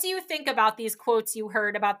do you think about these quotes you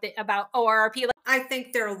heard about ORRP? I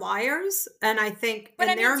think they're liars, and I think but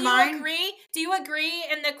in their mind. Do you agree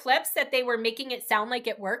in the clips that they were making it sound like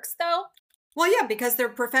it works though? Well, yeah, because they're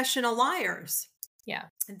professional liars. Yeah.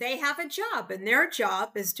 They have a job, and their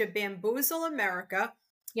job is to bamboozle America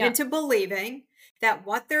into believing that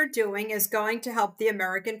what they're doing is going to help the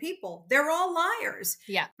American people. They're all liars.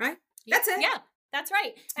 Yeah. Right? That's it. Yeah, that's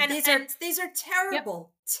right. And these are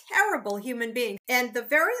terrible, terrible human beings. And the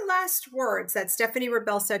very last words that Stephanie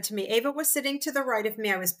Rebel said to me, Ava was sitting to the right of me.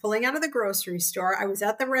 I was pulling out of the grocery store. I was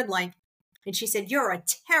at the red light. And she said, you're a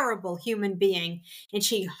terrible human being. And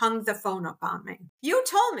she hung the phone up on me. You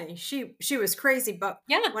told me she was crazy. But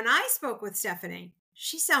when I spoke with Stephanie,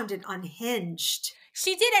 she sounded unhinged.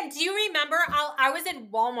 She did. And do you remember, I was in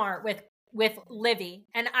Walmart with Livy,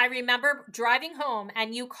 and I remember driving home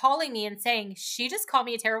and you calling me and saying, she just called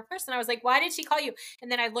me a terrible person. I was like, why did she call you? And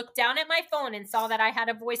then I looked down at my phone and saw that I had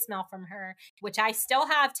a voicemail from her, which I still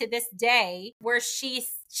have to this day, where she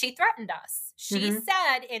threatened us. She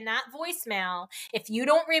said in that voicemail, if you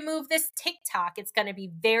don't remove this TikTok, it's going to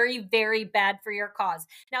be very, very bad for your cause.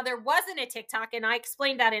 Now, there wasn't a TikTok, and I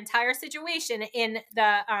explained that entire situation in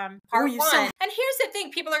the part one. And here's the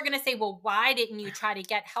thing. People are going to say, well, why didn't you try to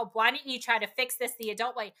get help? Why didn't you try to fix this the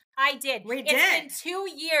adult way? I did. It's been 2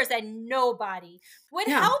 years and nobody would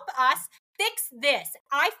help us fix this.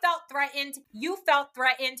 I felt threatened. You felt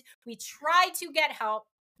threatened. We tried to get help.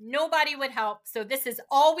 Nobody would help. So this is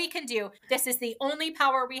all we can do. This is the only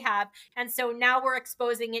power we have. And so now we're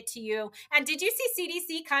exposing it to you. And did you see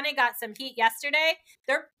CDC kind of got some heat yesterday?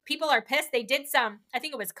 Their people are pissed. They did some, I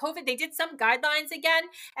think it was COVID. They did some guidelines again,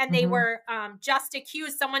 and they were just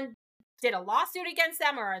accused. Someone did a lawsuit against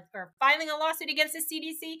them or filing a lawsuit against the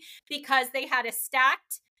CDC because they had a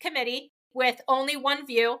stacked committee with only one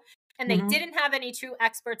view, and they didn't have any true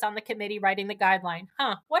experts on the committee writing the guideline.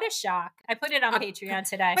 What a shock. I put it on Patreon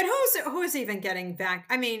today. But who's even getting back?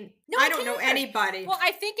 I mean, no, I don't know anybody. Well,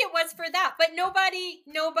 I think it was for that, but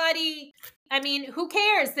nobody, I mean, who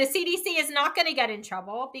cares? The CDC is not going to get in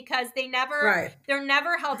trouble because they're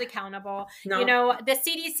never held accountable. No. You know, the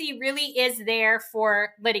CDC really is there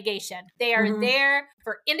for litigation. They are there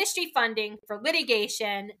for industry funding, for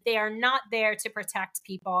litigation. They are not there to protect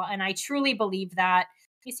people. And I truly believe that.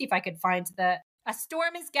 Let me see if I could find a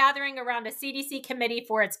storm is gathering around a CDC committee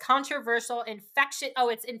for its controversial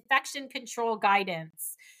infection control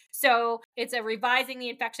guidance. So it's revising the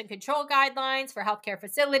infection control guidelines for healthcare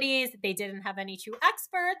facilities. They didn't have any true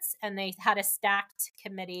experts, and they had a stacked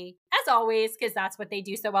committee, as always, because that's what they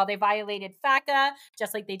do so well. They violated FACA,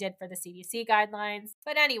 just like they did for the CDC guidelines.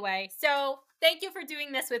 But anyway, so thank you for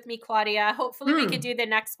doing this with me, Claudia. Hopefully we could do the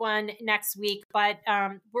next one next week, but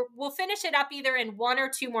we'll finish it up either in one or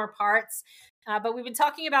two more parts. But we've been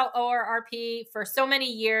talking about ORRP for so many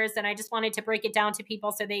years, and I just wanted to break it down to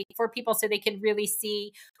people so they can really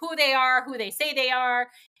see who they are, who they say they are,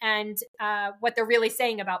 and what they're really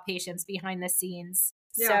saying about patients behind the scenes.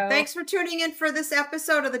 Yeah. So, thanks for tuning in for this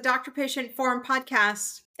episode of the Doctor Patient Forum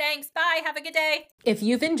podcast. Thanks. Bye. Have a good day. If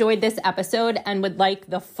you've enjoyed this episode and would like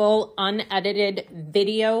the full unedited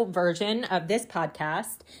video version of this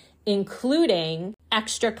podcast, including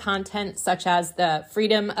extra content such as the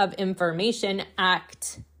Freedom of Information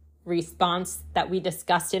Act response that we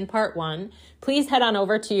discussed in part 1, please head on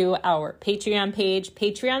over to our Patreon page,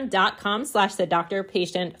 patreon.com/the Doctor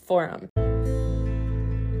Patient Forum.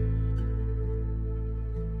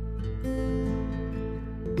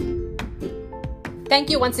 Thank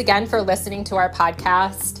you once again for listening to our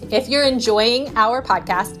podcast. If you're enjoying our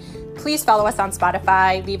podcast, please follow us on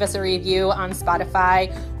Spotify, leave us a review on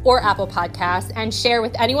Spotify or Apple Podcasts, and share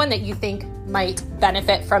with anyone that you think might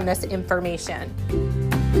benefit from this information.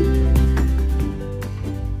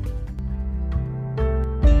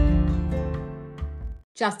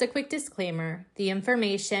 Just a quick disclaimer, the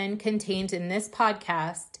information contained in this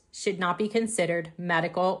podcast should not be considered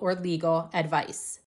medical or legal advice.